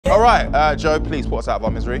All right, Joe, please put us out of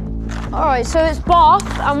our misery. All right, so it's bath,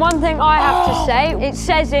 and one thing I have to say, it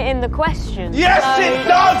says it in the question. Yes, it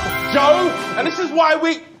does, Joe! And this is why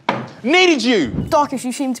we needed you. Darkish,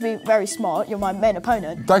 you seem to be very smart. You're my main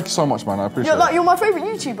opponent. Thank you so much, man. I appreciate it. You're my favourite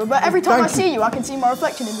YouTuber, but every time I see you, I can see my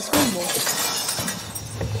reflection in the screen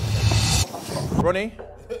wall. Ronnie,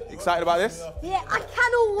 excited about this? Yeah, I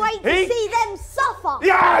cannot wait to see them suffer.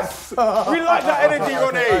 Yes! We like that energy,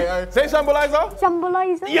 Ronnie. Say Shambolizer.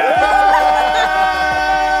 Symbolizer. Yes!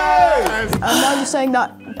 And now you're saying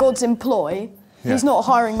that God's employ, he's not a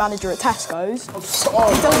hiring manager at Tesco's. He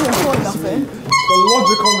doesn't employ nothing. The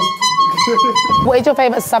logic on this. What is your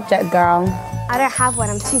favourite subject, girl? I don't have one,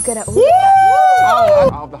 I'm too good at all.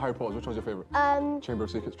 Out of the Harry Potters, which one's your favourite? Chamber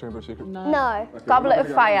of Secrets, Chamber of Secrets? No. Goblet of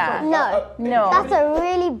Fire? No. No. That's a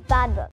really bad book.